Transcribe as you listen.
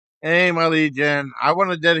Hey, my Legion. I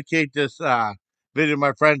want to dedicate this video to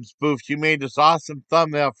my friend Spoof. She made this awesome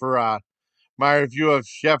thumbnail for my review of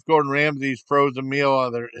Chef Gordon Ramsay's frozen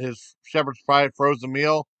meal, his shepherd's pie frozen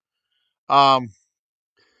meal. Um,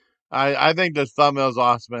 I think this thumbnail is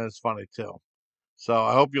awesome and it's funny too. So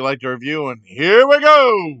I hope you like the review, and here we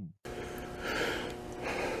go.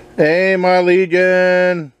 Hey, my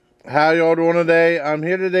Legion. How y'all doing today? I'm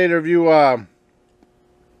here today to review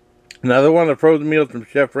another one of the frozen meals from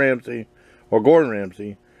Chef Ramsay, or Gordon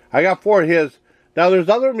Ramsay. I got 4 of his. Now, there's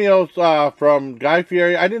other meals from Guy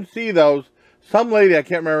Fieri. I didn't see those. Some lady, I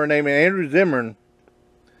can't remember her name, Andrew Zimmern.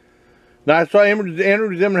 Now, I saw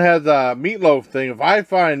Andrew Zimmern has a meatloaf thing. If I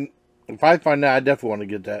find that, I definitely want to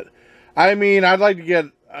get that. I mean, I'd like to get,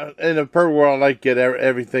 in a perfect world, I'd like to get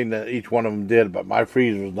everything that each one of them did, but my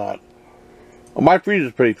freezer's not. Well, my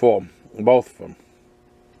freezer's pretty full, both of them.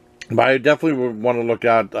 But I definitely would want to look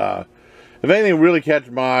out, if anything really catches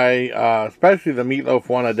my, especially the meatloaf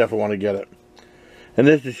one, I definitely want to get it. And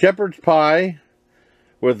this is shepherd's pie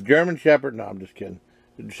with German shepherd. No, I'm just kidding.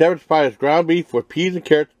 The shepherd's pie is ground beef with peas and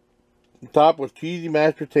carrots, topped with cheesy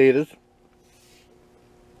mashed potatoes.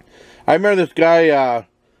 I remember this guy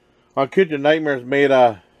on Kitchen Nightmares made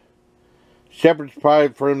a shepherd's pie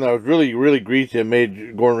for him that was really, really greasy and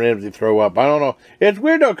made Gordon Ramsay throw up. I don't know. It's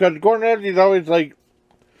weird though, because Gordon Ramsay's always like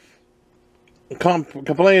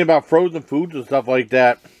complaining about frozen foods and stuff like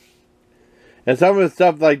that. And some of the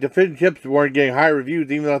stuff, like the fish and chips, weren't getting high reviews,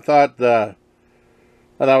 even though I thought that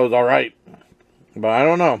was alright. But I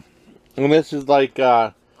don't know. And this is like,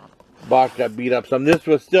 box got beat up some. This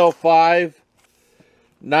was still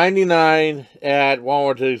 $5.99 at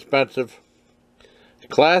Walmart. It's expensive.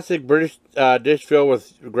 Classic British dish filled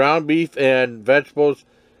with ground beef and vegetables,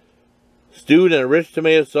 stewed in a rich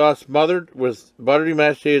tomato sauce, smothered with buttery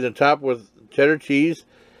mashed potatoes and topped with cheddar cheese.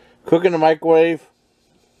 Cook in the microwave.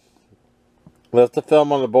 Let the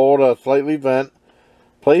film on the bowl to slightly vent.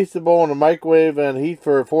 Place the bowl in the microwave and heat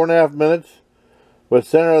for 4.5 minutes. With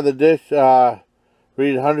center of the dish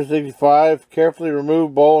read 165. Carefully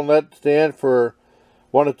remove bowl and let stand for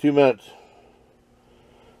 1 to 2 minutes.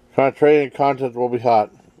 Tray and contents will be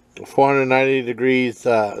hot. 490 degrees.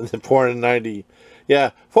 490. Yeah,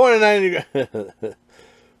 490 degrees.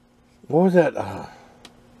 What was that? Well,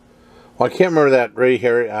 I can't remember that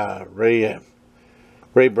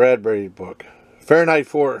Ray Bradbury book. Fahrenheit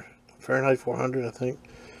 400, I think.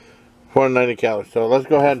 490 calories. So let's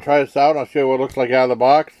go ahead and try this out. I'll show you what it looks like out of the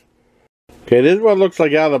box. Okay, this is what it looks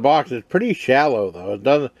like out of the box. It's pretty shallow though. It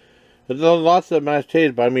does lots of mashed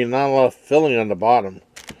potatoes, but I mean not a lot of filling on the bottom.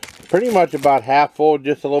 Pretty much about half full,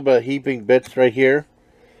 just a little bit of heaping bits right here.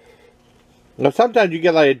 Now sometimes you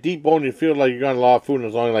get like a deep bowl and you feel like you're getting a lot of food and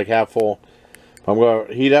it's only like half full. I'm going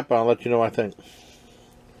to heat up and I'll let you know what I think.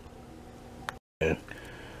 Okay.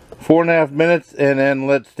 4.5 minutes, and then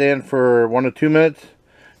let stand for 1 to 2 minutes.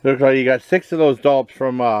 Looks like you got 6 of those dollops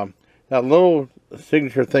from that little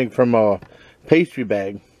signature thing from a pastry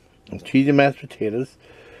bag. Cheesy mashed potatoes.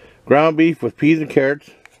 Ground beef with peas and carrots.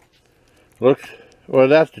 Looks, well,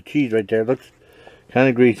 that's the cheese right there. Looks kind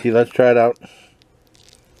of greasy. Let's try it out.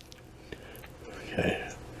 Okay.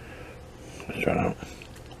 Let's try it out.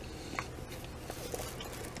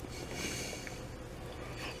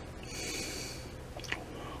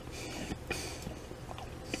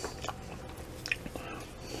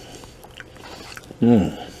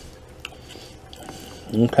 Okay.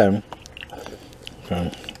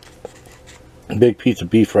 Big piece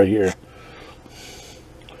of beef right here.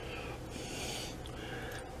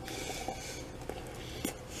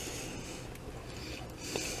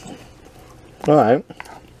 Alright.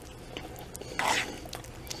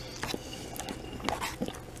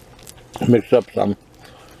 Mix up some.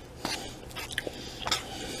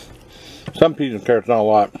 Some peas and carrots, not a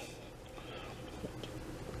lot.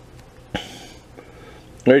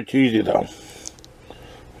 Very cheesy though.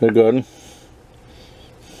 They're good.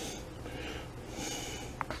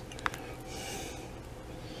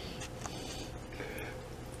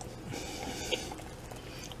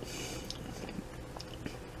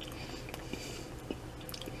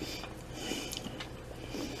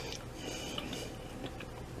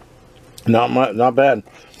 Not bad.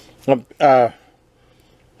 Ground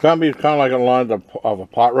beef is kind of like a line of a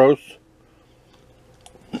pot roast.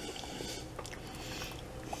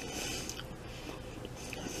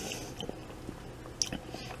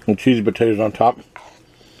 And cheesy potatoes on top.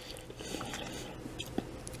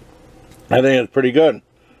 I think it's pretty good.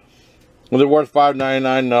 Was it worth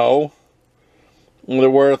 $5.99? No. Was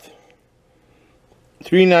it worth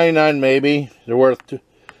 $3.99? Maybe. Is it worth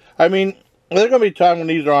I mean, there's going to be times when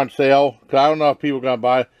these are on sale, because I don't know if people are going to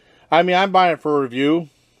buy it. I mean, I'm buying it for review.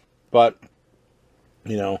 but,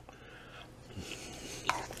 you know.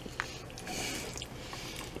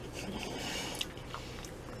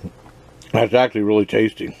 That's actually really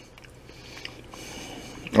tasty.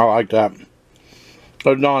 I like that.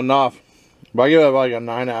 There's not enough. But I give it like a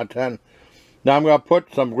 9 out of 10. Now I'm going to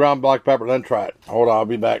put some ground black pepper, then try it. Hold on, I'll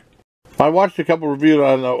be back. I watched a couple reviews.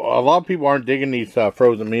 I know a lot of people aren't digging these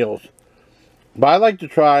frozen meals. But I like to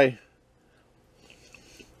try.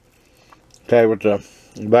 Okay, with the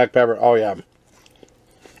black pepper. Oh, yeah.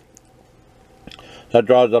 That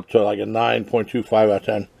draws up to like a 9.25 out of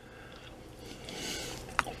 10.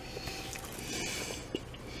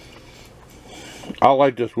 I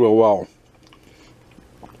like this real well.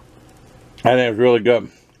 I think it's really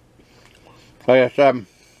good. Like I said,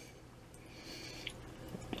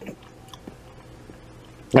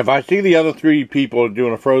 if I see the other 3 people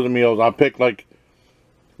doing a frozen meals, I'll pick like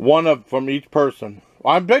one from each person.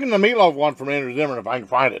 Well, I'm picking the meatloaf one from Andrew Zimmern if I can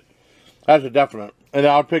find it. That's a definite. And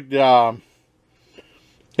I'll pick the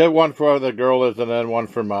get one for the girl is, and then one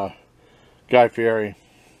from Guy Fieri.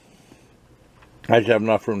 I just have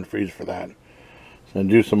enough room in the freezer for that. And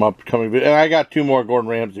do some upcoming videos. And I got 2 more Gordon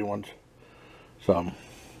Ramsay ones. So,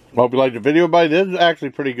 hope you liked the video, buddy. This is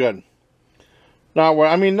actually pretty good. Not worth,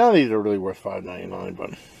 I mean, none of these are really worth $5.99,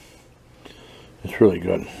 but it's really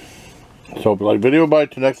good. So, hope you liked the video, buddy.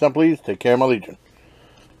 Till next time, please, take care, my legion.